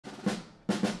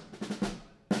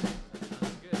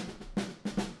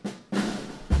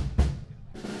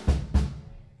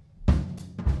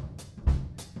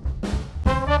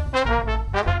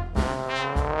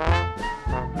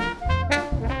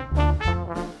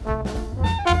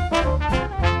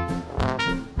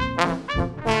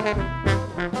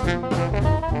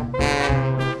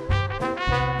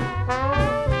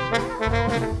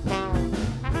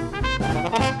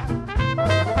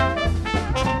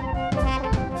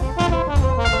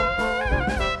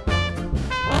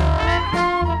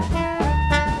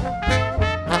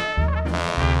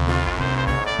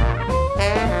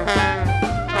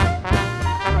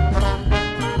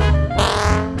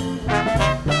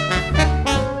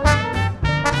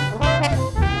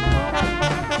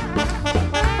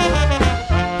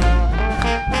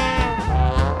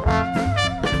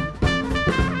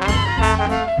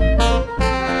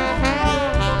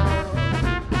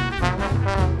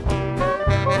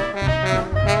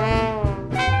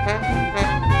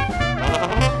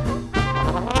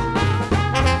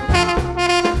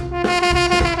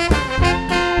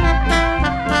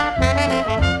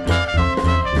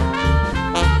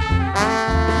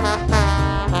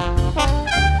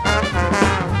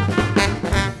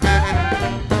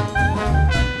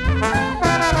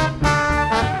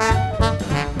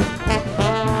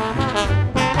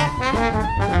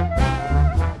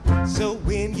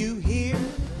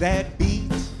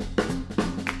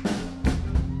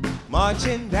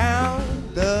marching down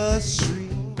the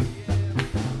street.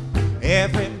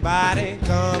 Everybody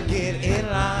come get in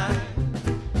line.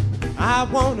 I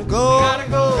wanna go,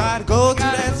 gotta go to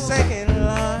that second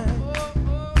line.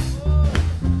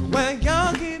 Where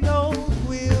young and old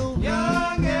will be,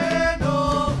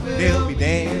 they'll be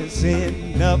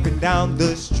dancing up and down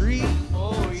the street.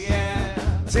 Oh yeah.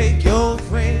 Take your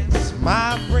friends,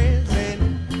 my friends,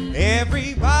 and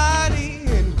everybody,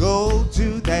 and go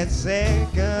to that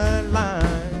second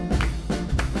line.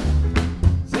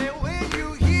 Say when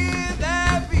you hear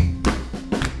that beat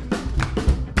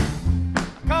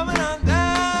coming on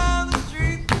down the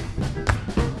street,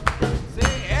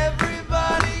 say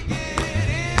everybody get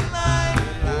in line.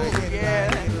 Oh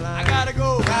yeah. I gotta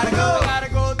go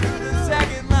to the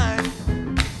second line.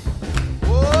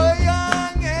 Oh,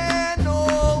 young and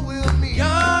old will meet.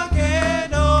 Young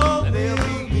and old,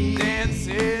 They'll be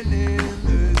dancing in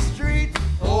the street.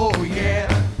 Oh yeah.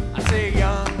 I say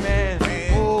young man,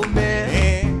 old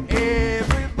man,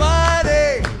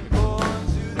 everybody going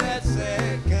to that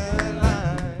second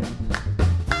line.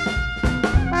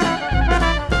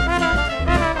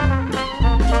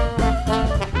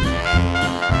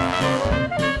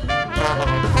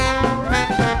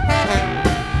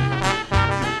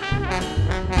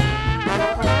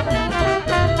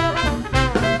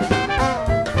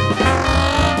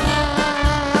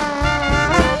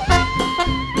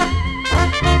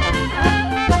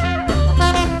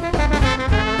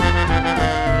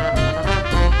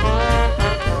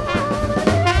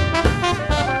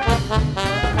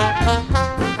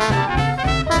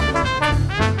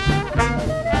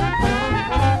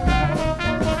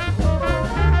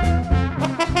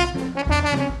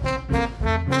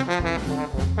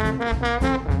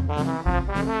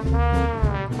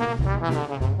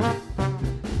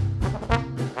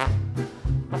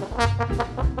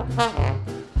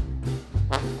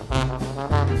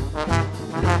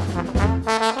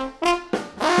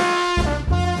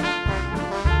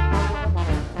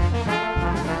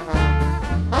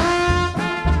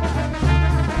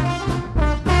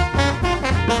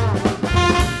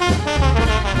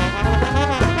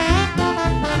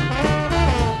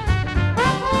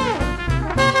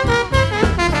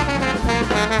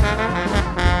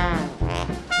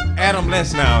 Adam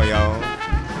Lessnau, y'all.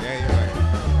 Yeah, you're right.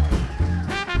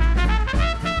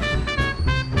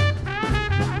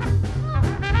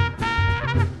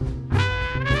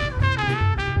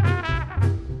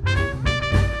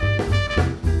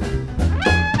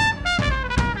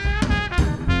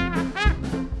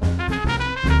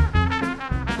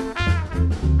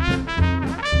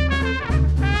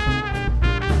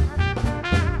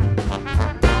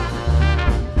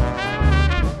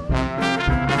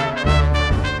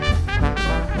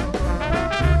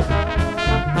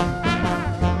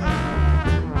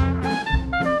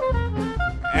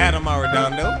 Adam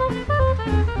Arredondo.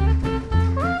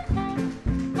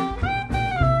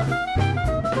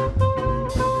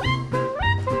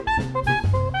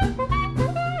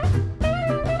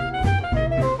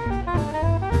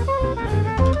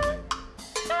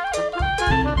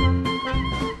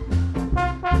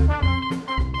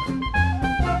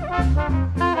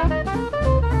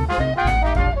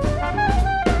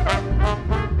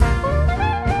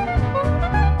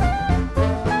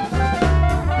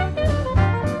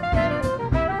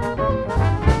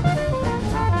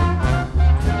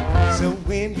 So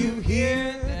when you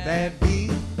hear that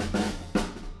beat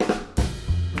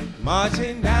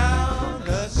marching down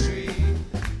the street,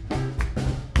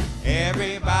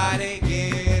 everybody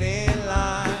get in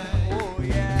line. Oh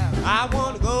yeah. I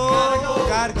wanna go,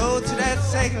 gotta go to that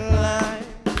second line.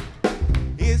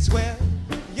 It's where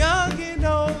young and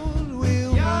old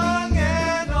will be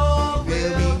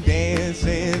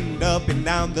dancing up and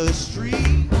down the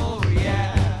street. Oh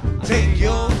yeah. Take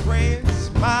your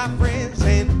friends, my friends,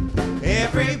 and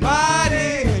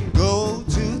everybody, and go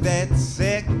to that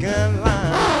second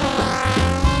line.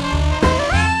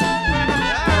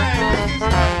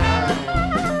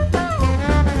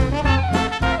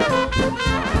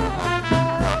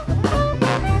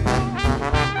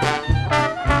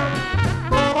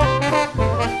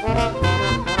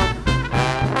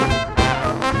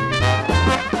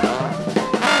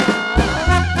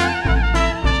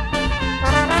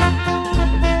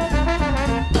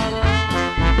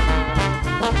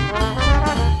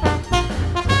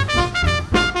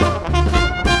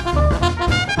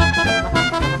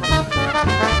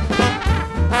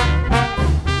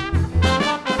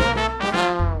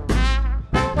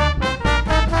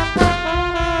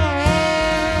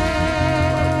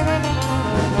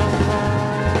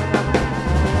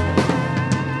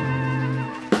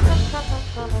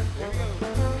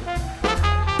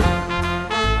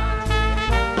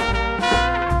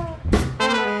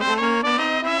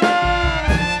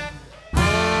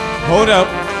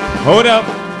 Hold up.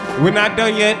 We're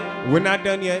not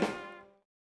done yet.